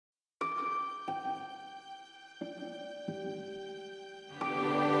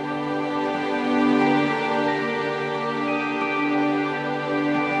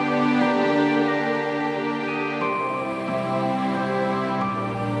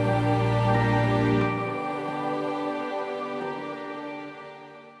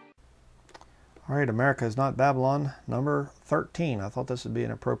All right, America is not Babylon, number 13. I thought this would be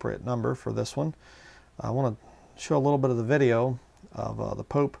an appropriate number for this one. I want to show a little bit of the video of the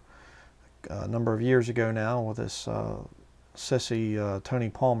Pope a number of years ago now with this sissy Tony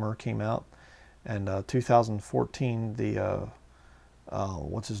Palmer came out. And 2014, the,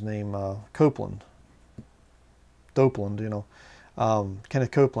 what's his name, Copeland,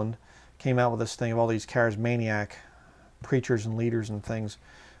 Kenneth Copeland came out with this thing of all these charismaniac preachers and leaders and things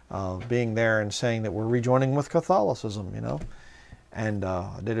being there and saying that we're rejoining with Catholicism, And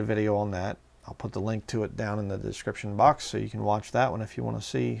I did a video on that. I'll put the link to it down in the description box so you can watch that one if you want to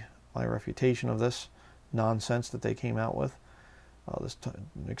see my refutation of this nonsense that they came out with.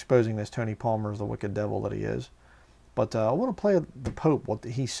 Exposing this Tony Palmer as the wicked devil that he is. But I want to play the Pope, what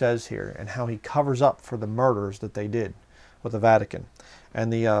he says here, and how he covers up for the murders that they did with the Vatican.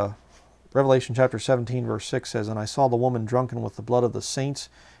 And the Revelation chapter 17 verse 6 says, "And I saw the woman drunken with the blood of the saints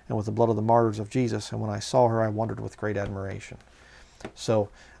and with the blood of the martyrs of Jesus, and when I saw her I wondered with great admiration." So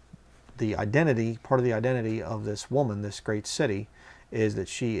the identity, part of the identity of this woman, this great city, is that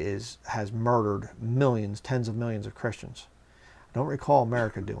she has murdered millions, tens of millions of Christians. I don't recall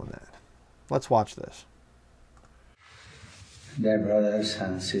America doing that. Let's watch this. Dear brothers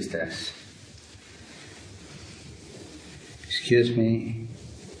and sisters, excuse me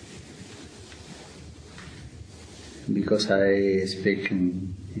because I speak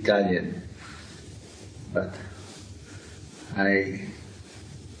in Italian, but I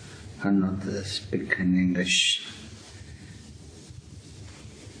cannot speak in English.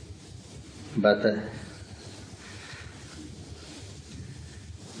 But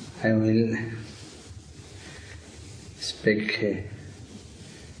I will speak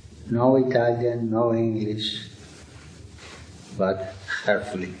no Italian, no English, but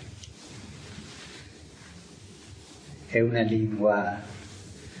carefully. È una lingua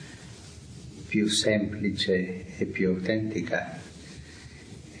più semplice e più autentica.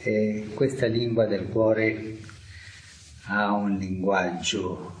 E questa lingua del cuore ha un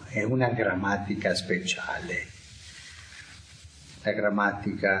linguaggio e una grammatica speciale. La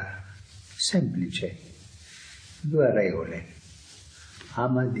grammatica semplice, 2 regole: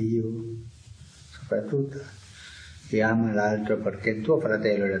 ama Dio soprattutto e ama l'altro perché è il tuo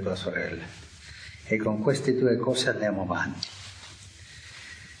fratello e la tua sorella, e con queste 2 cose andiamo avanti.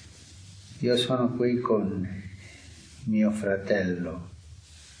 Io sono qui con mio fratello,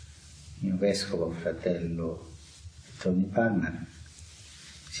 mio vescovo fratello Tony Palmer,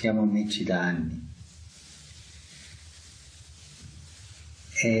 siamo amici da anni.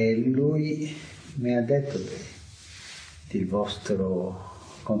 E lui mi ha detto del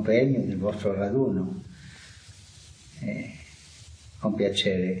vostro convegno, del vostro raduno. E con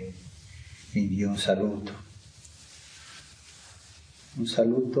piacere vi invio un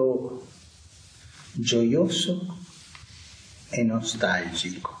saluto gioioso e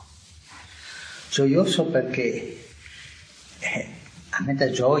nostalgico. Gioioso perché a me dà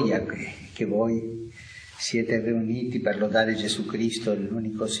gioia che voi siete riuniti per lodare Gesù Cristo,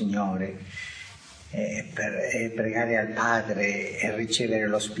 l'unico Signore, per pregare al Padre e ricevere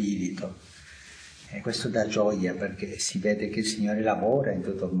lo Spirito. E questo dà gioia perché si vede che il Signore lavora in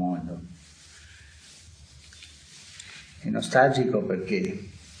tutto il mondo. È nostalgico perché,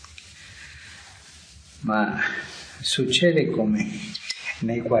 ma succede come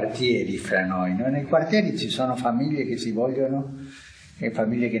nei quartieri fra noi, no? Nei quartieri ci sono famiglie che si vogliono e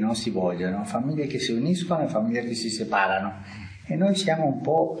famiglie che non si vogliono, famiglie che si uniscono e famiglie che si separano. E noi siamo un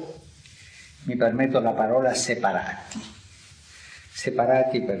po', mi permetto la parola, separati.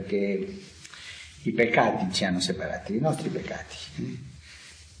 Separati perché i peccati ci hanno separati, i nostri peccati.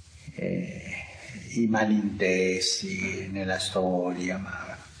 I malintesi nella storia,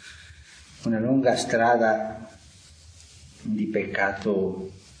 ma una lunga strada di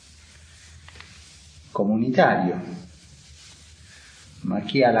peccato comunitario. Ma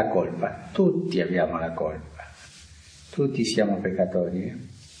chi ha la colpa? Tutti abbiamo la colpa, tutti siamo peccatori.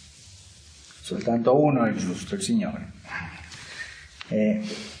 Soltanto uno è il giusto, il Signore.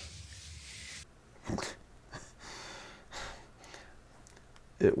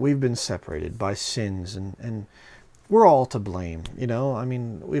 We've been separated by sins, and we're all to blame, I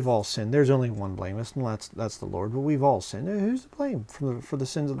mean, we've all sinned. There's only one blameless, and that's the Lord, but we've all sinned. Who's to blame for the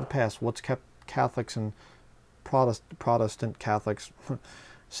sins of the past? What's kept Catholics and Protestant Catholics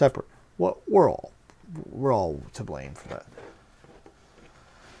separate? Well, we're all to blame for that.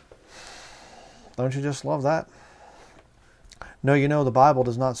 Don't you just love that? No, the Bible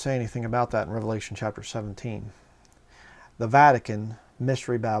does not say anything about that in Revelation chapter 17. The Vatican,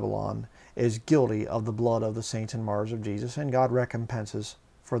 Mystery Babylon, is guilty of the blood of the saints and martyrs of Jesus, and God recompenses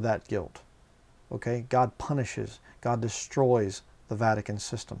for that guilt. Okay? God punishes, God destroys the Vatican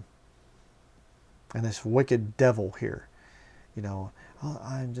system. And this wicked devil here, you know, oh,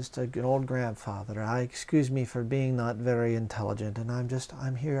 I'm just an old grandfather. Excuse me for being not very intelligent, and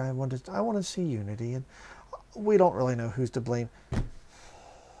I'm here. I want to see unity, and we don't really know who's to blame.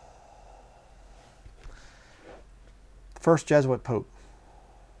 First Jesuit Pope,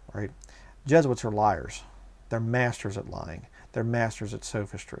 right? Jesuits are liars. They're masters at lying. They're masters at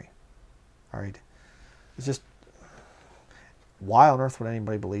sophistry. All right? It's just, why on earth would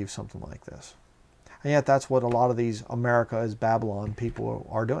anybody believe something like this? And yet that's what a lot of these America is Babylon people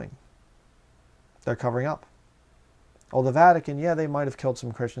are doing. They're covering up. Oh, the Vatican, yeah, they might have killed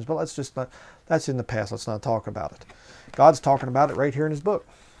some Christians, but let's just not, that's in the past. Let's not talk about it. God's talking about it right here in his book.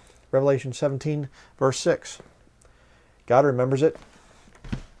 Revelation 17, verse 6. God remembers it.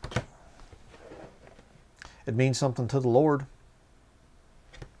 It means something to the Lord.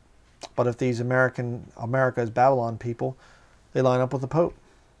 But if these America is Babylon people, they line up with the Pope.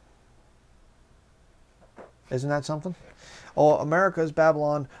 Isn't that something? Oh, America is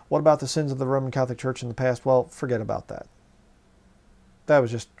Babylon. What about the sins of the Roman Catholic Church in the past? Well, forget about that. That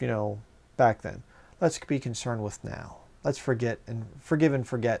was just, you know, back then. Let's be concerned with now. Let's forgive and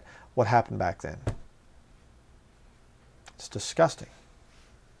forget what happened back then. It's disgusting.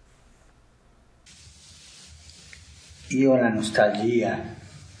 Io ho la nostalgia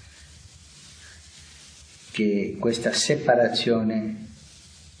che questa separazione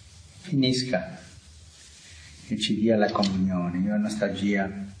finisca e ci dia la comunione. Io ho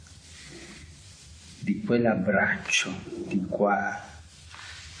nostalgia di quell'abbraccio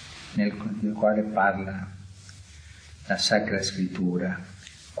nel quale parla la Sacra Scrittura,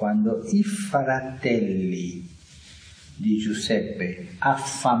 quando i fratelli di Giuseppe,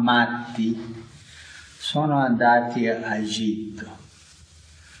 affamati, sono andati a Egitto.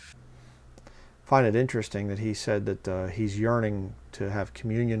 Find it interesting that he said that he's yearning to have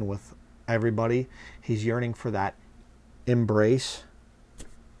communion with everybody. He's yearning for that embrace.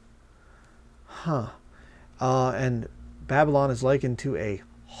 And Babylon is likened to a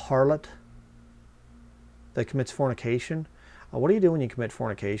harlot that commits fornication. What do you do when you commit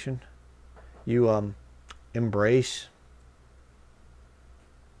fornication? You embrace.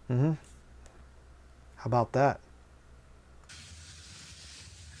 How about that?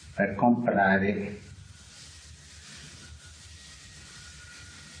 Per comprare,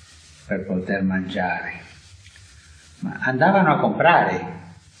 per poter mangiare. Ma andavano a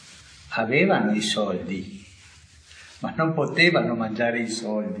comprare, avevano i soldi, ma non potevano mangiare i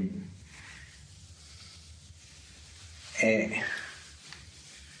soldi. E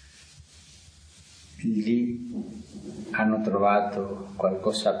lì hanno trovato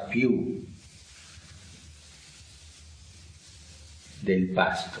qualcosa più del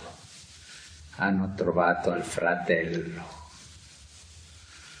pasto, hanno trovato il fratello.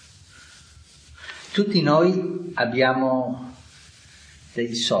 Tutti noi abbiamo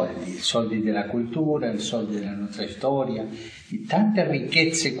dei soldi, i soldi della cultura, i soldi della nostra storia, di tante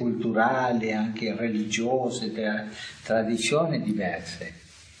ricchezze culturali, anche religiose, tradizioni diverse.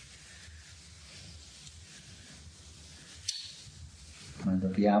 Ma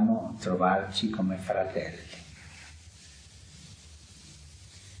dobbiamo trovarci come fratelli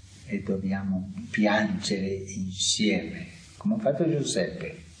e dobbiamo piangere insieme, come ha fatto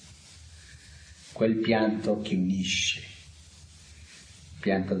Giuseppe, quel pianto che unisce, il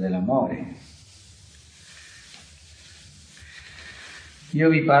pianto dell'amore. Io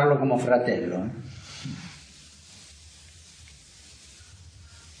vi parlo come fratello,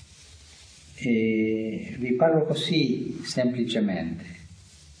 e vi parlo così semplicemente,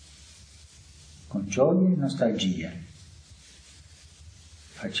 con gioia e nostalgia.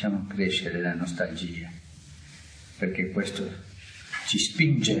 Facciamo crescere la nostalgia, perché questo ci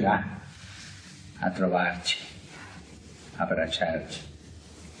spingerà a trovarci, a abbracciarci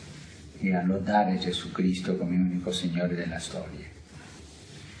e a lodare Gesù Cristo come unico Signore della storia.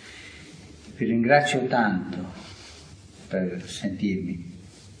 Vi ringrazio tanto per sentirmi.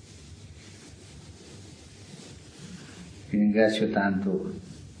 Vi ringrazio tanto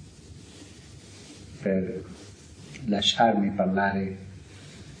per lasciarmi parlare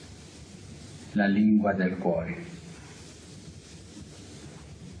la lingua del cuore.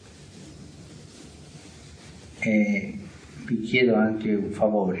 E vi chiedo anche un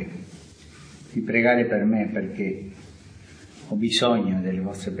favore, di pregare per me, perché ho bisogno delle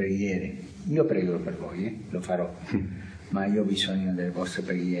vostre preghiere. Io prego per voi, lo farò, ma io ho bisogno delle vostre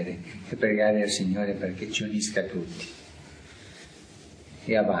preghiere e pregare al Signore perché ci unisca tutti.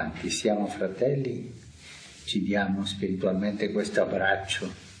 E avanti, siamo fratelli, ci diamo spiritualmente questo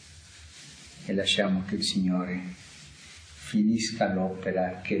abbraccio e lasciamo che il Signore finisca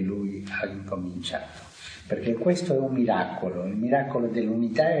l'opera che Lui ha incominciato. Perché questo è un miracolo, il miracolo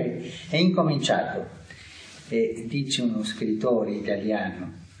dell'unità è incominciato. E dice uno scrittore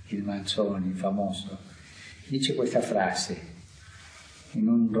italiano, il Manzoni, famoso, dice questa frase in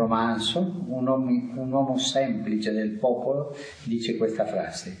un romanzo, un uomo semplice del popolo dice questa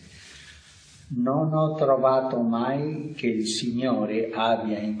frase: non ho trovato mai che il Signore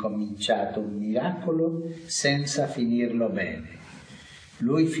abbia incominciato un miracolo senza finirlo bene.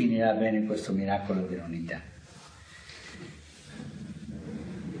 Lui finirà bene questo miracolo dell'unità.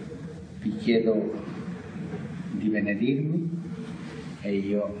 Vi chiedo di benedirmi e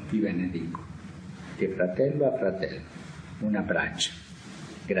io vi benedico, di fratello a fratello. Un abbraccio.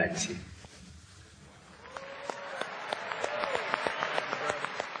 Grazie.